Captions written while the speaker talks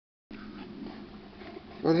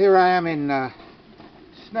Well, here I am in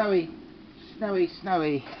snowy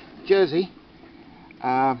Jersey.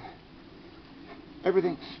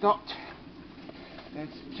 Everything's stopped. There's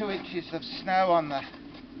 2 inches of snow on the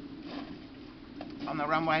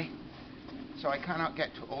runway, so I cannot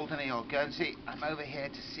get to Alderney or Guernsey. I'm over here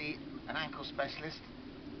to see an ankle specialist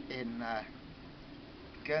in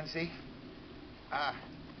Guernsey. A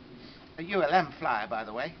ULM flyer, by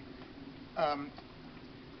the way.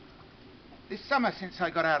 This summer, since I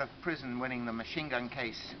got out of prison winning the machine gun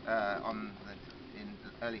case in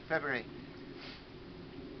early February,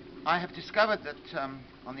 I have discovered that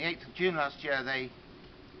on the 8th of June last year, the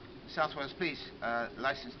South Wales Police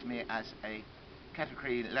licensed me as a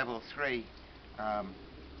category level 3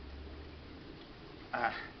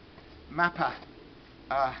 mapper,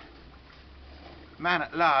 man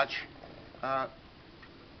at large,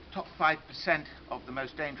 top 5% of the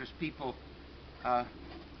most dangerous people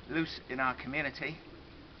loose in our community.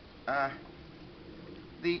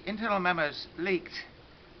 The internal memos leaked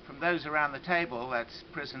from those around the table, that's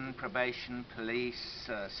prison, probation, police,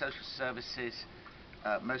 social services,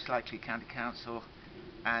 most likely county council,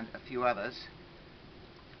 and a few others.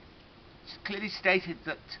 It's clearly stated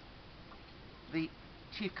that the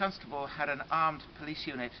chief constable had an armed police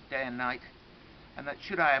unit day and night, and that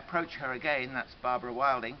should I approach her again, that's Barbara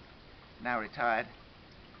Wilding, now retired,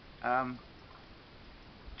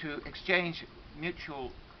 to exchange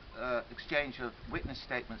mutual exchange of witness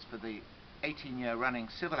statements for the 18-year running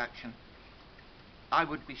civil action, I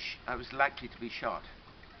was likely to be shot.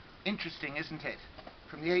 Interesting, isn't it?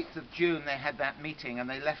 From the 8th of June they had that meeting, and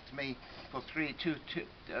they left me for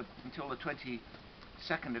until the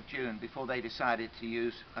 22nd of June before they decided to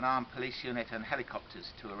use an armed police unit and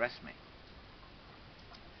helicopters to arrest me.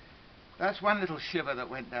 That's one little shiver that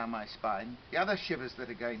went down my spine. The other shivers that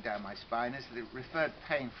are going down my spine is the referred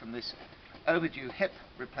pain from this overdue hip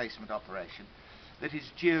replacement operation that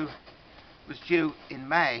was due in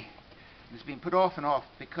May. It has been put off and off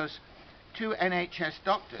because 2 NHS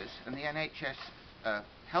doctors and the NHS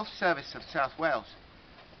Health Service of South Wales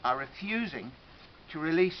are refusing to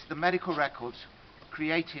release the medical records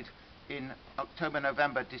created in October,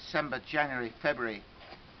 November, December, January, February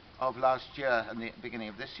of last year and the beginning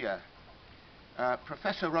of this year.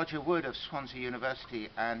 Professor Roger Wood of Swansea University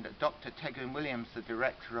and Dr. Tegun Williams, the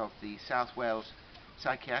director of the South Wales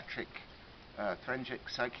Forensic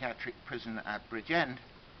Psychiatric Prison at Bridgend,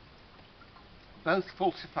 both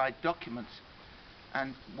falsified documents,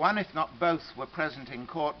 and one, if not both, were present in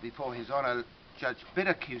court before His Honour Judge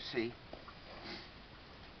Bidder QC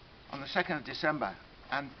on the 2nd of December,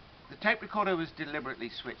 and the tape recorder was deliberately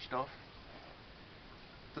switched off.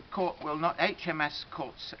 The court will not, HM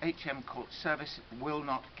Court Service will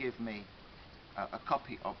not give me a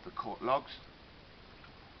copy of the court logs,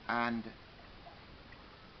 and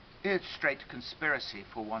it's straight conspiracy,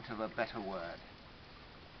 for want of a better word.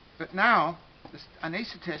 But now, the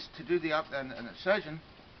anaesthetist to do and a surgeon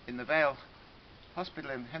in the Vale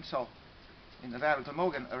Hospital in Hensall, in the Vale of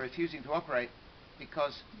Glamorgan, are refusing to operate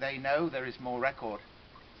because they know there is more record.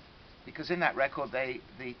 Because in that record, the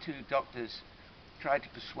 2 doctors tried to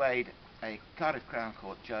persuade a Cardiff Crown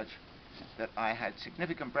Court judge that I had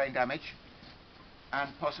significant brain damage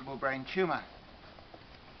and possible brain tumour.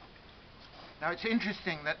 Now, it's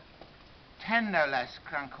interesting that 10 no less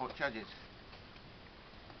Crown Court judges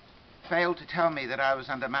failed to tell me that I was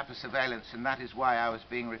under mapper surveillance, and that is why I was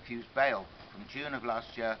being refused bail from June of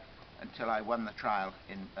last year until I won the trial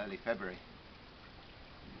in early February.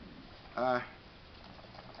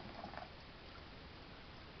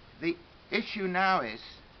 The issue now is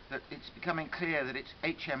that it's becoming clear that it's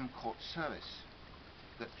HM Court Service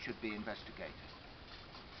that should be investigated.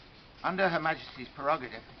 Under Her Majesty's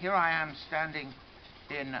prerogative, here I am standing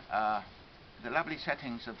in the lovely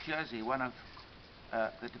settings of Jersey, one of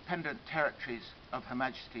the dependent territories of Her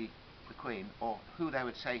Majesty the Queen, or who they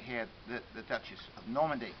would say here, the Duchess of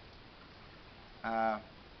Normandy. The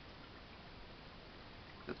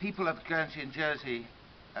people of Guernsey and Jersey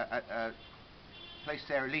place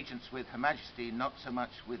their allegiance with Her Majesty, not so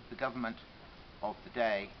much with the government of the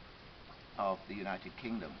day of the United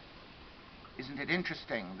Kingdom. Isn't it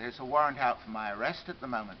interesting? There's a warrant out for my arrest at the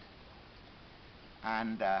moment,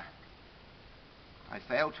 and I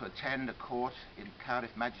failed to attend a court in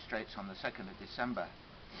Cardiff Magistrates on the 2nd of December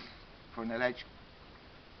for an alleged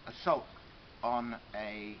assault on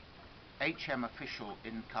a HM official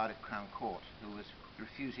in Cardiff Crown Court who was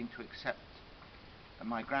refusing to accept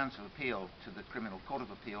my grounds of appeal to the Criminal Court of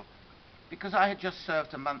Appeal because I had just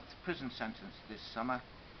served a month prison sentence this summer.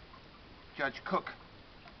 Judge Cook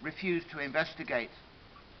refused to investigate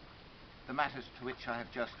the matters to which I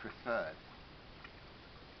have just referred.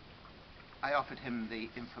 I offered him the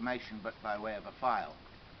information, but by way of a file.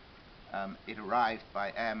 It arrived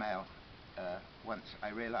by airmail once I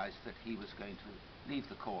realized that he was going to leave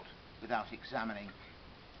the court without examining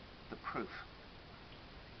the proof.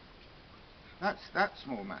 That's that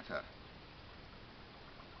small matter.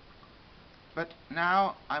 But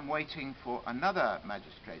now I'm waiting for another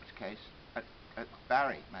magistrate's case at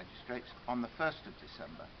Barry Magistrates on the 1st of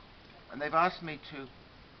December. And they've asked me to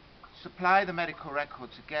supply the medical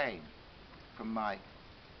records again from my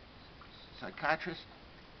psychiatrist,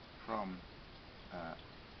 from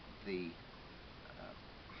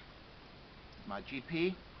my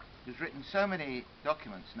GP, who's written so many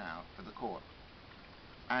documents now for the court,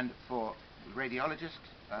 and for the radiologist,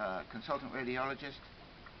 consultant radiologist,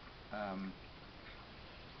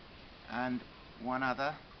 and one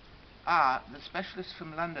other. The specialist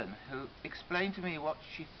from London, who explained to me what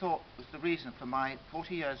she thought was the reason for my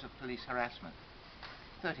 40 years of police harassment,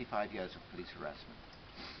 35 years of police harassment.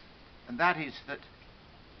 And that is that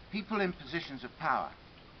people in positions of power,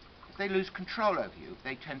 if they lose control over you,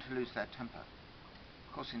 they tend to lose their temper.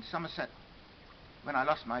 Of course, in Somerset, when I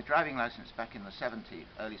lost my driving license back in the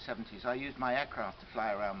early 70s, I used my aircraft to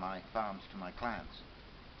fly around my farms to my clients.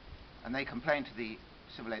 And they complained to the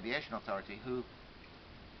Civil Aviation Authority, who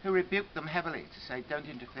rebuked them heavily to say, don't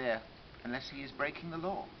interfere unless he is breaking the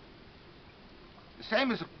law. The same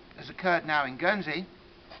has occurred now in Guernsey,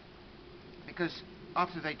 because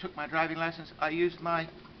after they took my driving license, I used my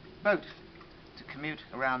boat to commute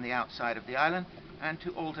around the outside of the island and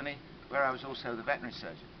to Alderney, where I was also the veterinary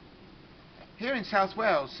surgeon. Here in South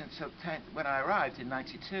Wales, since when I arrived in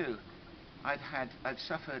 '92, I've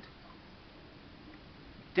suffered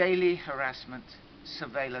daily harassment,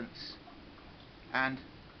 surveillance, and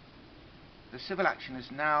the civil action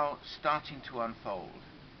is now starting to unfold.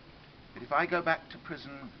 But if I go back to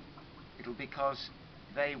prison, it'll be because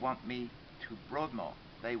they want me to Broadmoor.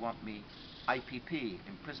 They want me IPP,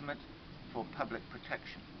 imprisonment for public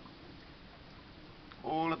protection.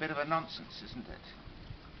 All a bit of a nonsense, isn't it?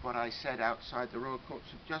 What I said outside the Royal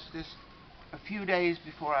Courts of Justice a few days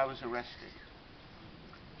before I was arrested.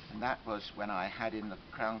 And that was when I had in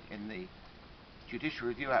the Judicial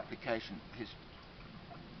Review application his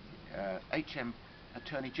HM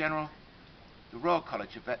Attorney General, the Royal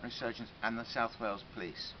College of Veterinary Surgeons, and the South Wales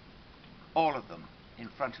Police. All of them in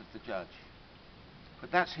front of the judge.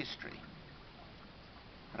 But that's history.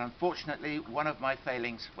 But unfortunately, one of my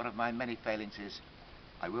many failings is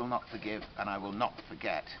I will not forgive and I will not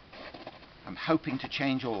forget. I'm hoping to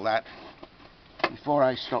change all that before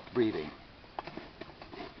I stop breathing.